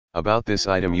About this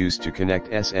item used to connect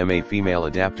SMA female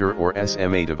adapter or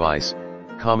SMA device,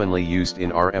 commonly used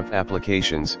in RF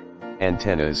applications,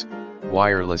 antennas,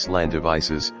 wireless LAN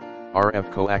devices, RF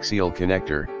coaxial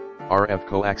connector, RF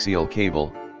coaxial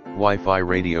cable, Wi-Fi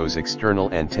radios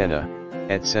external antenna,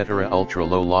 etc.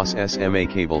 Ultra-low loss SMA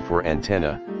cable for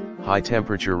antenna, high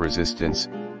temperature resistance,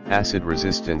 acid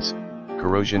resistance,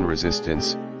 corrosion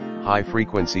resistance, high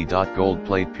frequency. Gold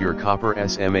plate pure copper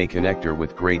SMA connector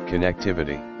with great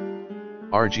connectivity.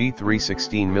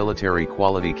 RG316 military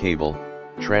quality cable,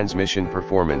 transmission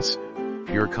performance,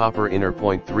 pure copper inner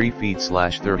point 3 feet /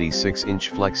 36-inch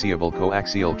flexible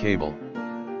coaxial cable.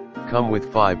 Come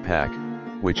with 5-pack,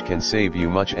 which can save you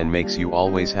much and makes you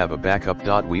always have a backup.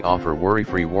 We offer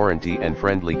worry-free warranty and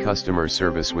friendly customer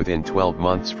service within 12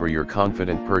 months for your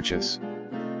confident purchase.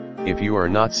 If you are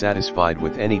not satisfied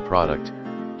with any product,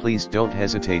 please don't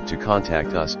hesitate to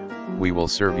contact us, we will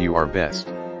serve you our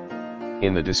best.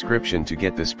 In the description to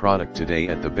get this product today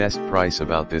at the best price.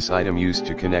 About this item used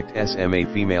to connect SMA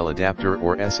female adapter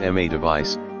or SMA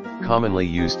device, commonly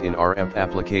used in RF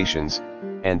applications,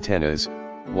 antennas,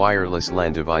 wireless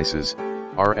LAN devices,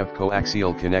 RF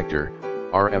coaxial connector,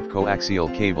 RF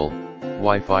coaxial cable,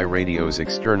 Wi-Fi radios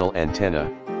external antenna,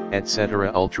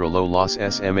 etc. Ultra-low loss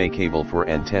SMA cable for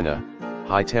antenna,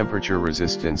 high temperature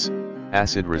resistance,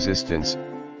 acid resistance,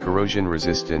 corrosion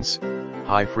resistance,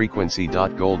 high frequency.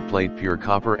 Gold plate pure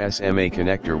copper SMA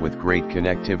connector with great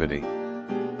connectivity.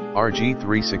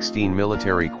 RG316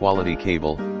 military quality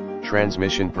cable,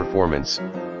 transmission performance,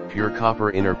 pure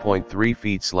copper inner point 3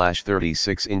 feet /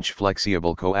 36-inch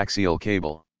flexible coaxial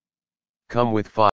cable. Come with 5